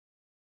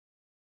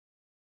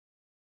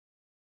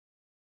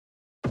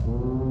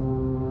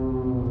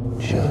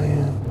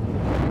Jillian.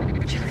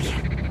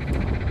 Jillian.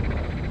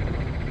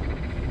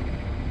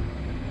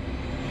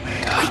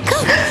 Wake up!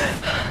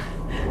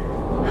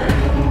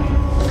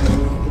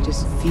 I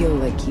just feel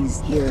like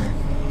he's here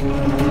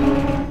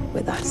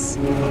with us.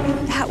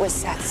 That was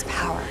Seth's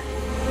power.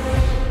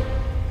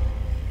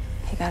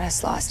 He got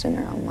us lost in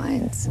our own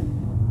minds.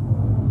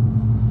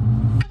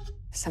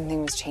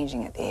 Something was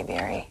changing at the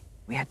Aviary.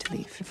 We had to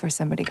leave before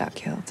somebody got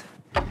killed.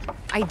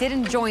 I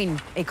didn't join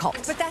a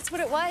cult. But that's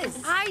what it was.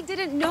 I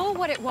didn't know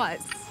what it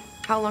was.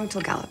 How long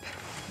till Gallup?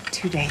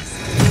 2 days.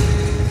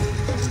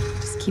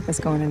 Just keep us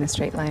going in a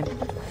straight line.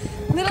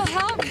 Little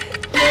help?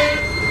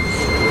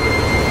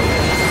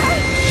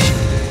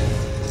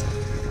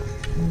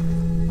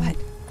 What?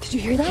 Did you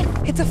hear that?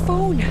 It's a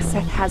phone.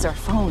 Seth has our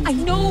phone. I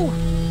know.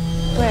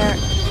 Where?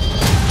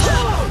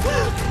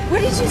 What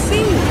did you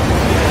see?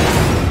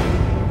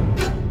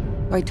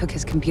 Roy took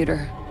his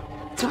computer.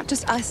 It's not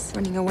just us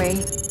running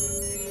away.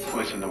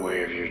 What's in the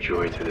way of your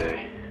joy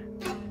today?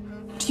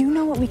 Do you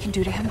know what we can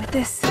do to him with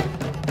this?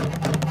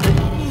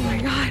 Oh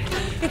my God.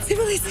 It's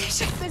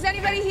civilization. Is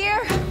anybody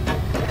here?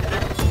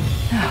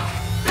 No.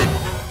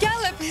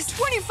 Gallup is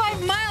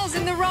 25 miles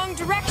in the wrong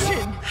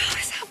direction. How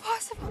is that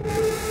possible?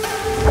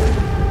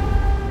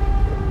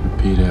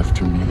 Repeat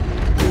after me.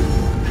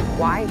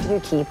 Why do you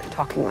keep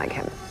talking like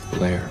him?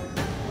 Blair.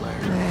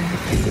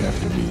 Repeat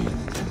after me.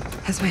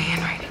 That's my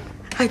handwriting.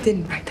 I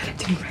didn't write that.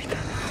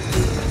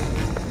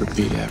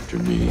 Repeat after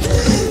me.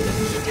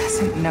 He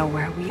doesn't know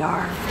where we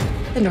are.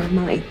 In our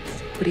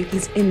minds. But if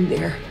he's in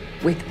there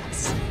with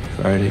us.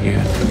 Try it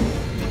again.